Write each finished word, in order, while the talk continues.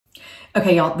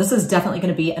Okay, y'all, this is definitely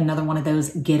going to be another one of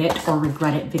those get it or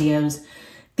regret it videos.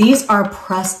 These are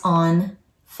press-on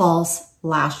false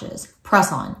lashes. Press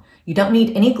on. You don't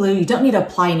need any glue. You don't need to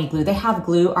apply any glue. They have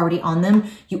glue already on them.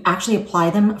 You actually apply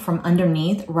them from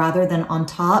underneath rather than on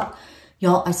top.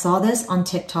 Y'all, I saw this on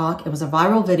TikTok. It was a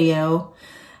viral video.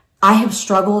 I have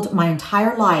struggled my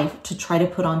entire life to try to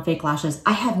put on fake lashes.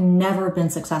 I have never been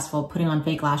successful putting on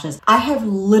fake lashes. I have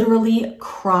literally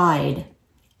cried.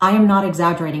 I am not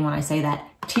exaggerating when I say that.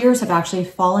 Tears have actually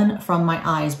fallen from my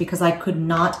eyes because I could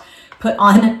not put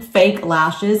on fake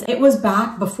lashes. It was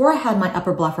back before I had my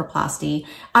upper blepharoplasty.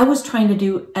 I was trying to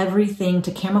do everything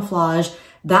to camouflage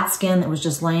that skin that was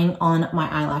just laying on my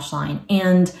eyelash line.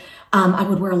 And I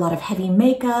would wear a lot of heavy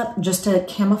makeup just to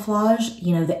camouflage,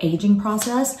 you know, the aging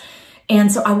process.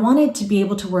 And so I wanted to be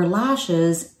able to wear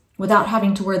lashes without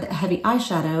having to wear the heavy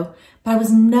eyeshadow, but I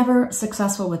was never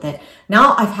successful with it.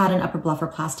 Now I've had an upper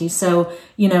blepharoplasty, so,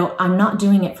 you know, I'm not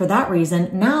doing it for that reason.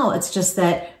 Now it's just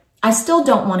that I still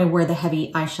don't want to wear the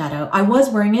heavy eyeshadow. I was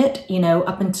wearing it, you know,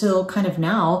 up until kind of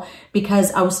now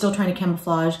because I was still trying to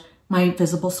camouflage my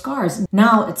visible scars.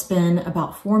 Now it's been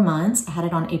about 4 months. I had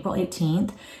it on April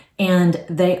 18th and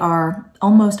they are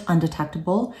almost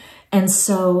undetectable. And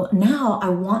so now I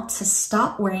want to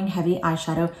stop wearing heavy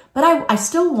eyeshadow, but I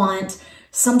still want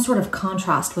some sort of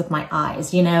contrast with my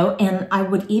eyes, you know, and I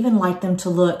would even like them to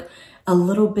look a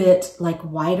little bit like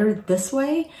whiter this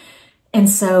way. And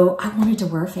so I wanted to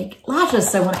wear fake lashes.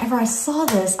 So whenever I saw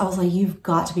this, I was like, you've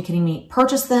got to be kidding me.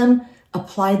 Purchased them,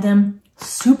 applied them,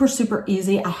 super, super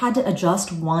easy. I had to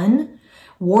adjust one,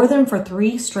 wore them for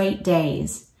 3 straight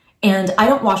days. And I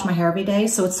don't wash my hair every day,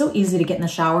 so it's so easy to get in the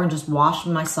shower and just wash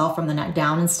myself from the neck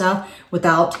down and stuff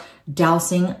without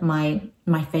dousing my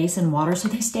face in water. So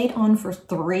they stayed on for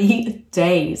 3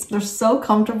 days. They're so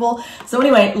comfortable. So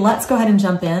anyway, let's go ahead and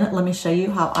jump in. Let me show you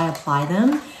how I apply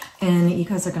them. And you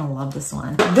guys are gonna love this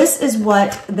one. This is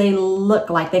what they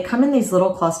look like. They come in these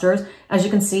little clusters. As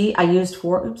you can see, I used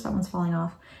 4. Oops, that one's falling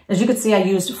off. As you can see, I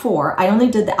used 4. I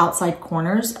only did the outside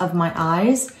corners of my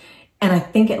eyes. And I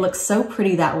think it looks so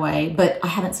pretty that way, but I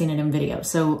haven't seen it in video.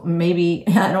 So maybe,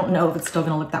 I don't know if it's still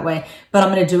gonna look that way, but I'm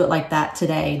gonna do it like that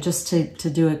today just to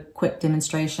do a quick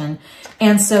demonstration.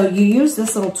 And so you use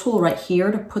this little tool right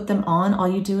here to put them on. All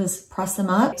you do is press them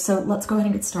up. So let's go ahead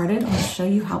and get started. I'm gonna show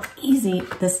you how easy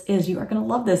this is. You are gonna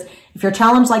love this. If you're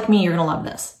challenged like me, you're gonna love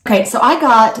this. Okay, so I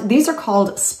got, these are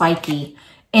called spiky.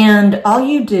 And all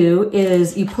you do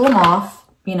is you pull them off,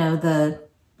 you know,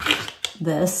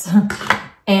 this.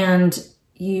 And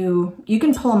you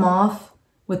can pull them off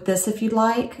with this if you'd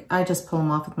like. I just pull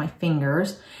them off with my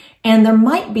fingers. And there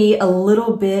might be a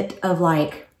little bit of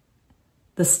like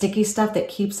the sticky stuff that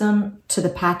keeps them to the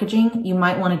packaging. You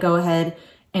might want to go ahead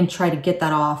and try to get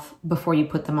that off before you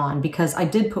put them on, because I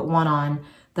did put one on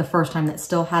the first time that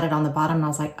still had it on the bottom. And I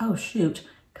was like, oh shoot,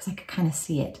 because I could kind of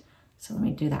see it. So let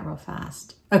me do that real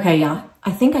fast. Okay, yeah,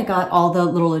 I think I got all the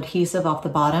little adhesive off the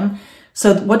bottom.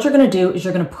 So what you're gonna do is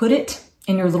you're gonna put it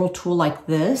in your little tool like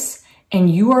this, and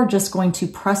you are just going to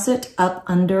press it up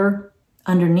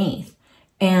underneath,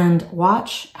 and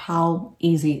watch how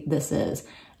easy this is.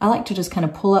 I like to just kind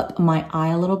of pull up my eye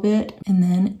a little bit and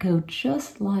then go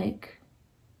just like,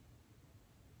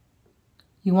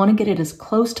 you want to get it as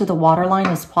close to the waterline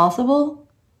as possible,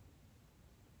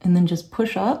 and then just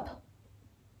push up,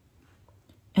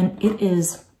 and it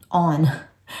is on.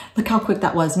 Look how quick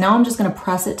that was. Now I'm just going to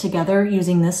press it together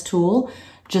using this tool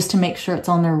just to make sure it's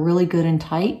on there really good and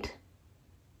tight.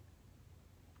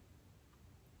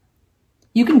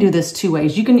 You can do this 2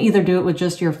 ways. You can either do it with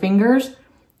just your fingers,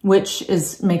 which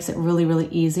makes it really, really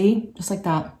easy, just like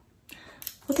that.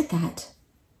 Look at that.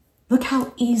 Look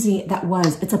how easy that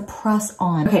was. It's a press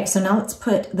on. Okay, so now let's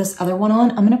put this other one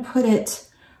on. I'm gonna put it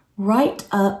right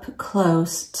up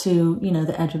close to, you know,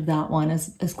 the edge of that one,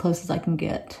 as close as I can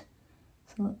get.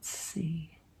 So let's see.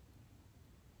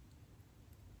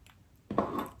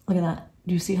 Look at that.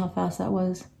 Do you see how fast that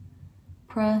was?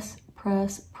 Press,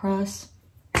 press, press.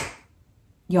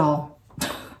 Y'all,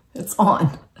 it's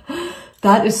on.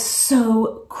 That is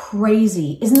so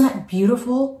crazy. Isn't that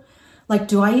beautiful? Like,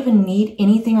 do I even need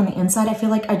anything on the inside? I feel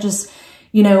like I just,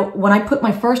 you know, when I put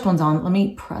my first ones on, let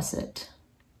me press it.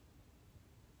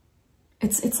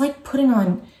 It's like putting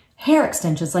on hair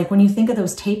extensions. Like when you think of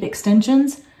those tape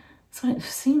extensions, that's what it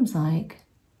seems like.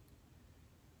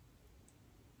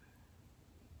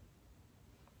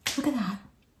 Look at that.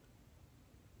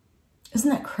 Isn't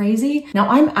that crazy? Now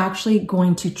I'm actually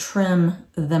going to trim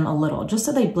them a little just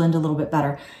so they blend a little bit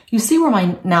better. You see where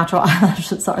my natural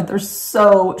eyelashes are? They're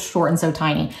so short and so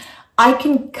tiny. I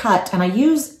can cut, and I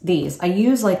use these. I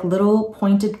use like little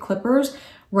pointed clippers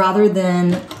rather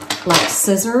than like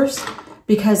scissors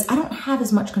because I don't have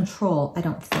as much control, I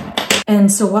don't think.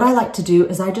 And so what I like to do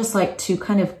is I just like to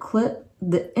kind of clip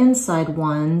the inside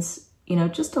ones, you know,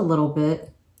 just a little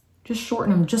bit, just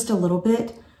shorten them just a little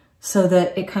bit so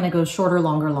that it kind of goes shorter,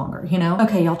 longer, you know?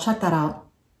 Okay, y'all check that out.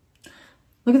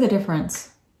 Look at the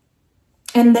difference.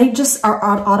 And they just are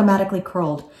automatically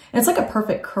curled. And it's like a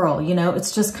perfect curl, you know?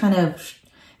 It's just kind of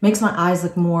makes my eyes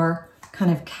look more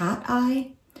kind of cat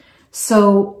eye.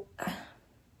 So,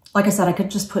 like I said, I could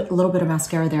just put a little bit of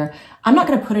mascara there. I'm not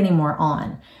gonna put any more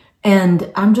on.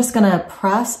 And I'm just gonna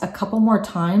press a couple more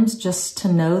times just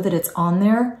to know that it's on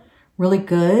there really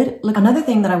good. Look, another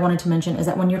thing that I wanted to mention is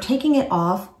that when you're taking it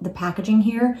off the packaging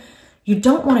here, you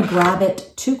don't wanna grab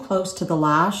it too close to the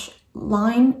lash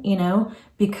line, you know,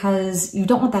 because you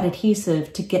don't want that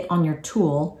adhesive to get on your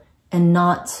tool and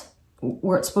not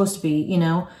where it's supposed to be, you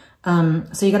know?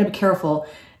 So you gotta be careful.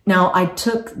 Now I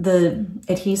took the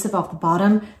adhesive off the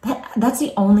bottom. That's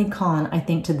the only con I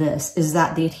think to this is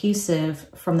that the adhesive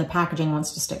from the packaging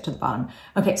wants to stick to the bottom.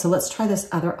 Okay, so let's try this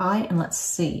other eye and let's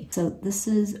see. So this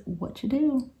is what you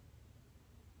do.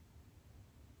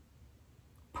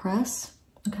 Press,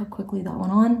 look how quickly that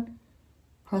went on.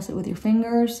 Press it with your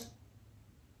fingers.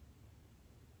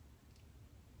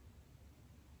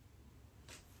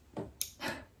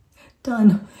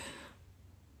 Done.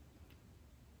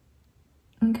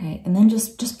 Okay, and then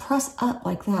just press up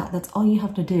like that. That's all you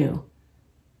have to do.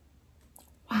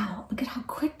 Wow, look at how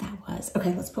quick that was.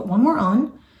 Okay, let's put one more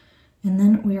on, and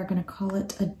then we are gonna call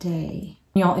it a day.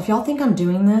 Y'all, if y'all think I'm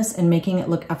doing this and making it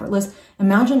look effortless,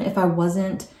 imagine if I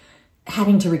wasn't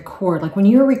having to record. Like when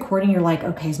you're recording, you're like,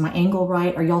 okay, is my angle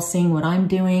right? Are y'all seeing what I'm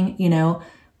doing? You know,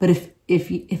 but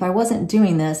if I wasn't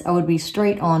doing this, I would be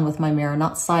straight on with my mirror,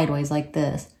 not sideways like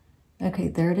this. Okay,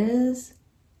 there it is.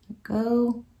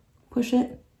 Go, push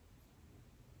it.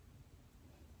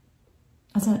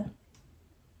 That's it.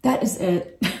 That is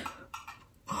it.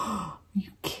 Are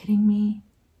you kidding me?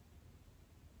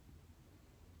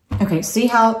 Okay, see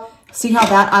how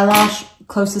that eyelash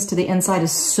closest to the inside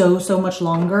is so much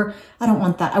longer? I don't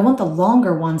want that. I want the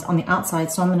longer ones on the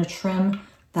outside, so I'm gonna trim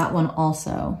that one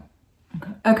also.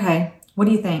 Okay, what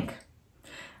do you think?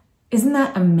 Isn't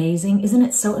that amazing? Isn't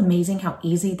it so amazing how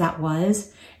easy that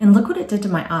was? And look what it did to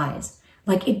my eyes.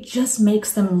 Like it just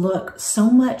makes them look so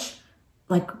much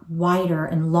like wider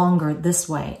and longer this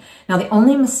way. Now the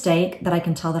only mistake that I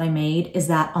can tell that I made is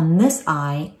that on this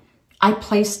eye, I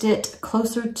placed it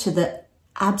closer to the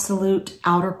absolute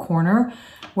outer corner,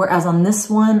 whereas on this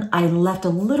one, I left a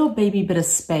little baby bit of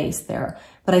space there.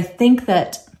 But I think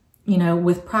that, you know,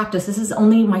 with practice, this is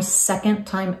only my second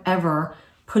time ever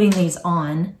putting these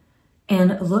on.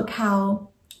 And look how,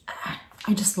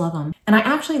 I just love them. And I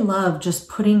actually love just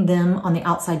putting them on the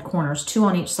outside corners, 2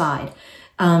 on each side,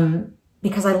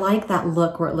 because I like that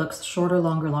look where it looks shorter,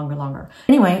 longer.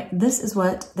 Anyway, this is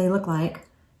what they look like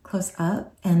close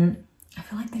up. And I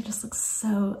feel like they just look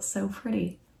so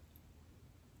pretty.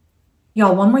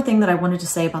 Y'all, one more thing that I wanted to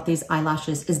say about these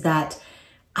eyelashes is that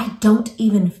I don't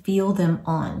even feel them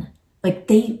on. Like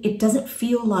it doesn't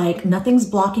feel like nothing's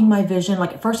blocking my vision.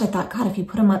 Like at first I thought, God, if you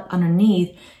put them up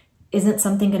underneath, isn't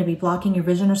something going to be blocking your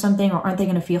vision or something? Or aren't they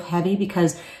going to feel heavy?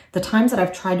 Because the times that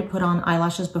I've tried to put on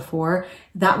eyelashes before,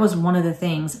 that was one of the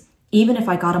things. Even if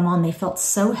I got them on, they felt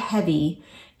so heavy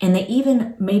and they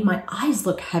even made my eyes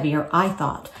look heavier, I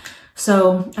thought.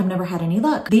 So I've never had any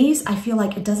luck. These, I feel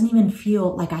like it doesn't even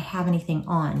feel like I have anything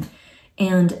on.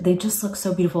 And they just look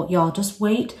so beautiful. Y'all, just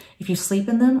wait if you sleep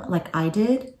in them like I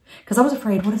did. Because I was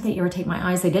afraid, what if they irritate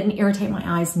my eyes? They didn't irritate my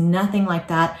eyes, nothing like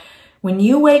that. When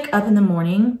you wake up in the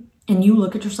morning and you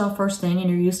look at yourself first thing and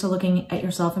you're used to looking at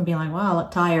yourself and being like, wow, I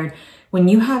look tired. When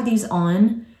you have these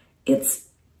on, it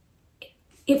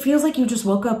feels like you just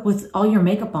woke up with all your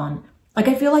makeup on. Like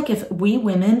I feel like if we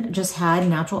women just had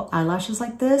natural eyelashes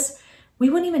like this, we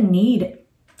wouldn't even need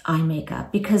eye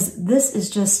makeup because this is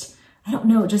just, I don't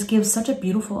know, it just gives such a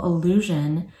beautiful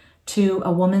illusion to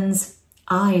a woman's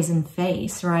eyes and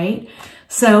face, right?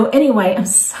 So anyway, I'm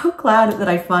so glad that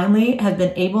I finally have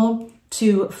been able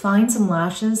to find some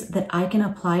lashes that I can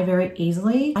apply very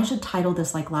easily. I should title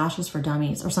this like Lashes for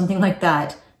Dummies or something like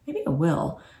that. Maybe I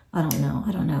will. I don't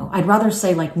know. I'd rather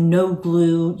say like no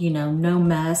glue, you know, no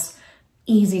mess,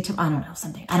 easy to, I don't know,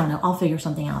 something. I don't know. I'll figure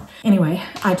something out. Anyway,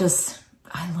 I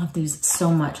love these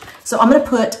so much. So I'm going to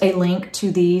put a link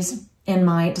to these in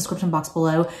my description box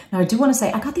below. Now, I do want to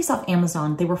say I got these off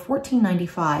Amazon. They were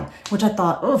 $14.95, which I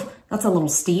thought, oh, that's a little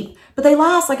steep. But they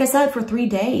last, like I said, for 3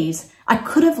 days. I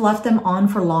could have left them on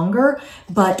for longer,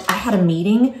 but I had a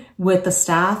meeting with the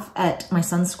staff at my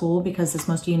son's school because, as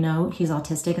most of you know, he's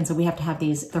autistic. And so we have to have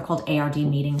these, they're called ARD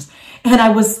meetings. And I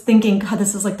was thinking, God,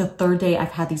 this is like the 3rd day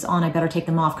I've had these on. I better take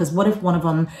them off, because what if one of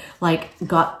them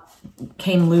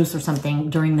came loose or something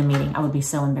during the meeting? I would be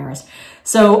so embarrassed.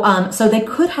 So, so they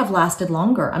could have lasted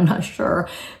longer. I'm not sure.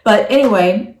 But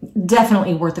anyway,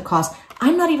 definitely worth the cost.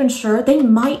 I'm not even sure. They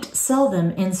might sell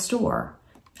them in store.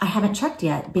 I haven't checked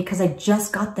yet because I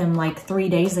just got them like 3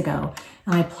 days ago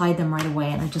and I applied them right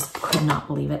away and I just could not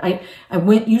believe it. I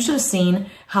went, you should have seen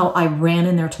how I ran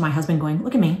in there to my husband going,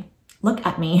 look at me. Look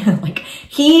at me. Like,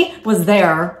 he was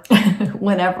there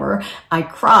whenever I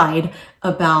cried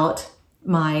about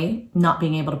my not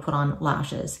being able to put on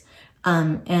lashes.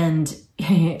 And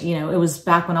you know, it was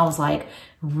back when I was like,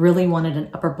 really wanted an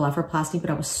upper blepharoplasty,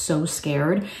 but I was so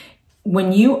scared.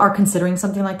 When you are considering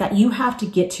something like that, you have to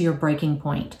get to your breaking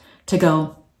point to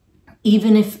go,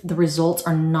 even if the results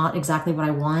are not exactly what I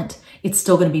want, it's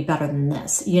still going to be better than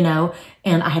this, you know?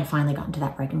 And I had finally gotten to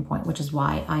that breaking point, which is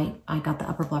why I got the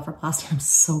upper blepharoplasty. I'm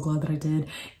so glad that I did.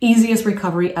 Easiest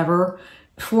recovery ever.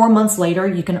 4 months later,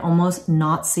 you can almost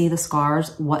not see the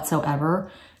scars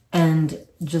whatsoever. And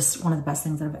just one of the best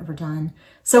things that I've ever done.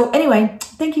 So anyway,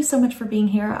 thank you so much for being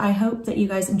here. I hope that you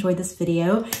guys enjoyed this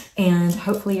video, and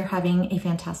hopefully you're having a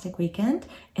fantastic weekend,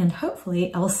 and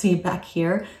hopefully I will see you back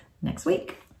here next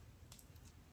week.